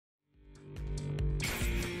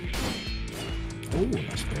Oh,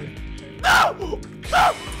 nice play. No!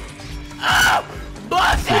 No! Oh!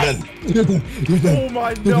 Bullshit! Oh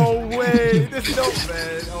my, no way. This is no,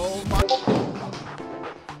 man. Oh my.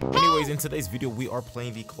 Anyways, in today's video, we are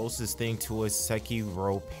playing the closest thing to a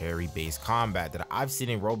Sekiro parry-based combat that I've seen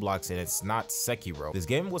in Roblox, and it's not Sekiro. This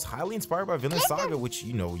game was highly inspired by Vinland Saga, which,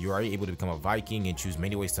 you know, you are able to become a Viking and choose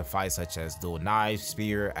many ways to fight, such as dual knives,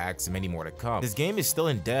 spear, axe, and many more to come. This game is still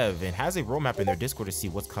in dev and has a roadmap in their Discord to see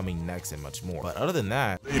what's coming next and much more. But other than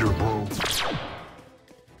that, later, bro.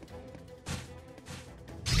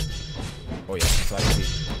 Oh yeah, that's what I see.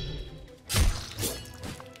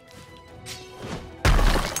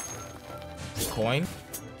 Coin,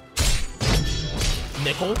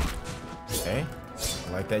 nickel. Okay, I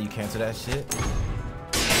like that. You cancel that shit.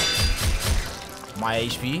 My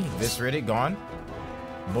HP, eviscerated, gone.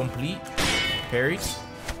 Complete, parried.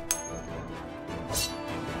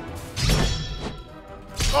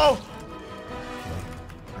 Oh! Okay.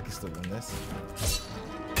 I can still win this.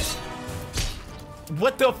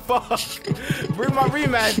 What the fuck? Where's my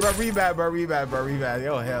rematch, bro? Rematch.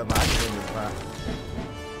 Yo, hell no, I can win this, bro.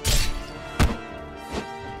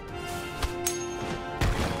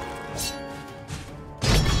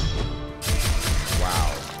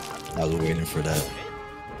 I was waiting for that.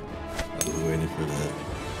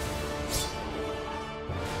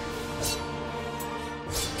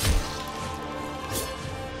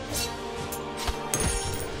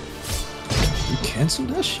 You canceled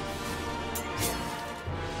that shit?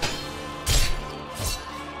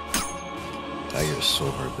 Tiger's so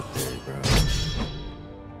hard to parry, bro.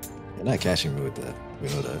 You're not catching me with that. We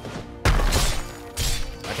know that.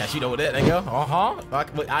 I catch you know with that, nigga.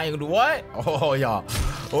 I ain't gonna do what? Oh yeah.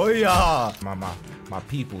 Oh yeah. My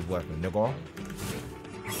people's weapon, nigga.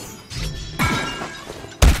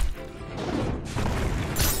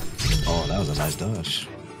 Oh, that was a nice dodge.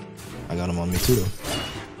 I got him on me too though.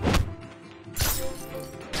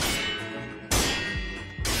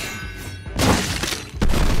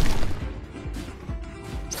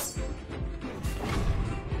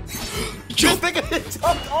 This nigga just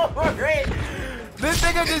jumped over it. This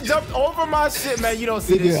nigga just jumped over my shit, man. You don't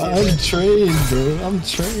see this shit. I'm trained, bro. I'm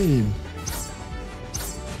trained.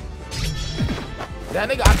 That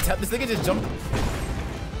nigga, this nigga just jumped.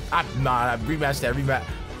 Nah, rematch that, rematch.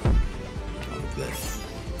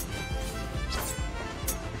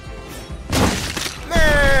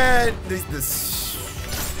 Man, this.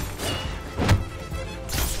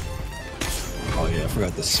 Oh yeah, I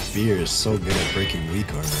forgot the spear is so good at breaking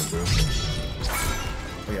weak armor, bro.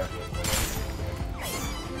 Oh yeah.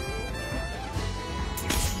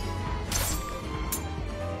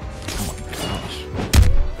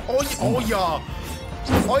 Oh yeah.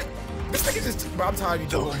 Oh, this nigga just, bro, I'm tired of you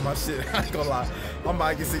doing my shit. I ain't gonna lie. I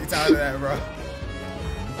might get sick and tired of that, bro.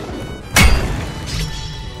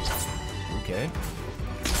 Okay.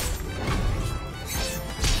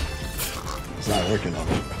 It's not working on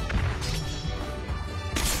me.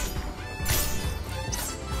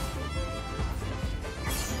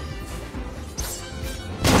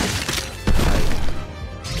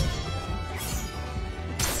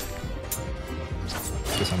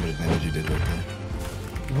 Guess how much damage you did right there.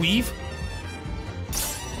 Weave.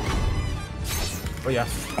 Oh yeah.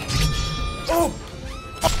 Oh!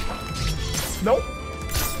 Nope.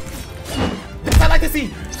 That's what I like to see.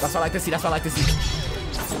 That's what I like to see. That's what I like to see.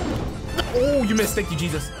 Oh, you missed. Thank you,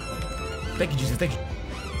 Jesus. Thank you, Jesus. Thank you.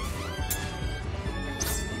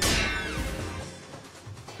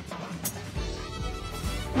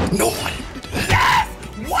 No! Yes!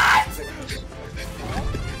 What?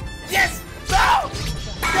 Yes! No!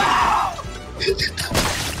 No!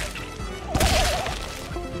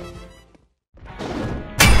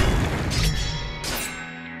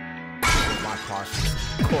 My caution.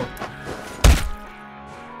 Cool.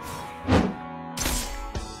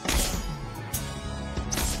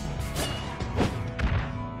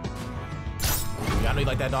 I know you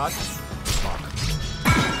like that, dog. Fuck.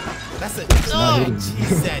 That's it. Oh,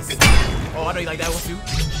 Jesus. Oh, I know you like that one too.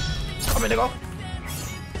 Come here, nigga.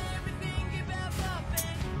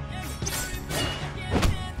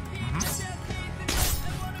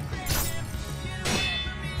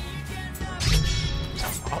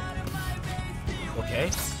 Okay.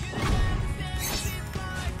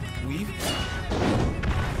 Weave.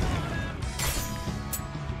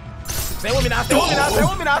 Stay with me now, stay with me now, stay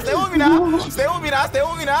with me now, stay with me now. Stay with me now, stay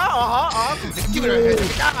with me now. Give it a head.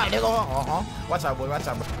 Nigga. Watch out, boy, watch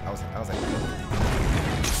out, boy. I was like.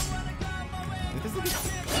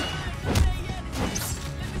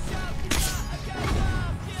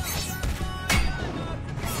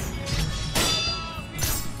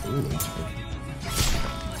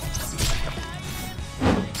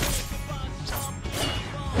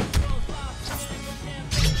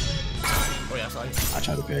 I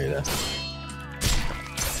tried to parry that.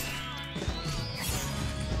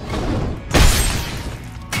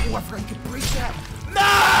 Oh, I forgot you could break that.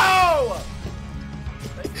 No!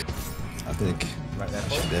 I think I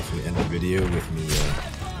should definitely end the video with me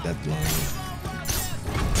that blind.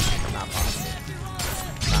 Not possible.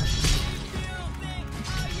 Not.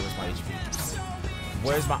 Where's my HP?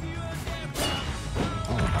 Where's my...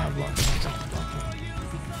 Oh, I blocked.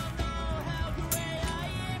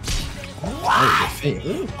 What?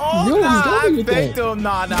 Oh, you nah, I with faked that. him.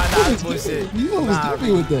 Nah, that's bullshit. You almost got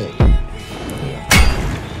me with that.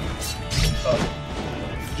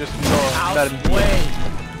 Just no, let him Wait.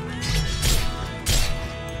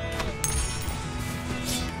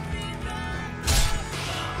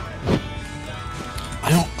 I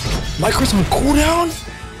don't. Micro's on cooldown?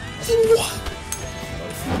 What?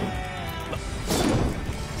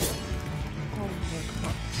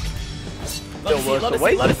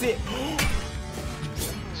 Let us see.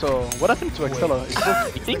 So, what happened to Excella? Is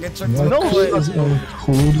it eating? No, it's on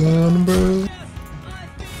cooldown, bro.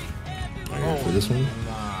 Alright, for this one?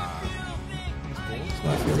 Nah. It's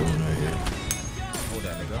my favorite one right here. Hold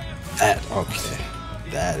that, nigga. That, okay.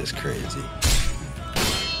 That is crazy.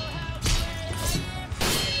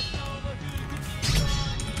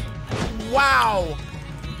 Wow.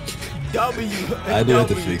 W. I do have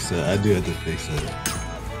to fix that. I do have to fix that.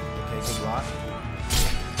 Okay, good block.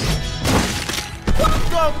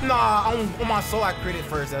 What the? Nah, on my soul, I crit it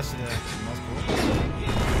first. That shit is cool.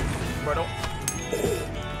 Bro, don't.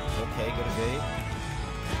 Okay, good evade.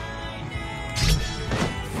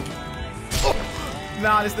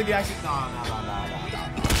 Nah, this nigga actually. Nah.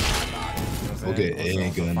 Okay,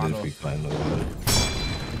 ain't gonna if we find the water.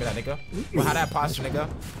 Give me that, nigga. Bro, how that posture, nigga?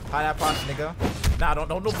 How that posture, nigga? Nah, don't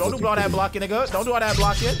do all that blocking, nigga. Don't do all that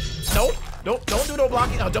blocking. Nope. Don't do no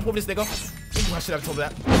blocking. I'll jump over this nigga. Ooh, I should have told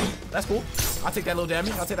that. That's cool. I'll take that little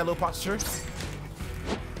damage. I'll take that little posture.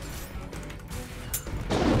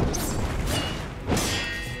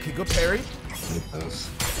 Okay, good parry.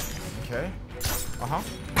 Okay.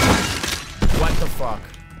 What the fuck?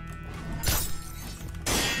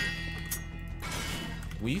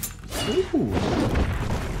 Weave? Ooh.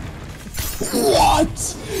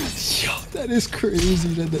 What? Yo, that is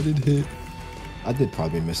crazy that didn't hit. I did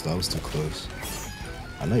probably miss that. I was too close.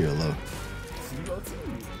 I know you're low.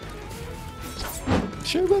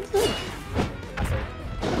 Sure about that?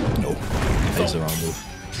 Nope. That's the wrong move.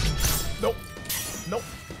 Nope. Nope.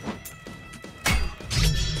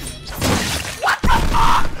 What the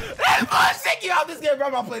fuck? Let's take you out this game, bro.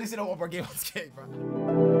 I'm gonna play this in a one more game on this game, bro.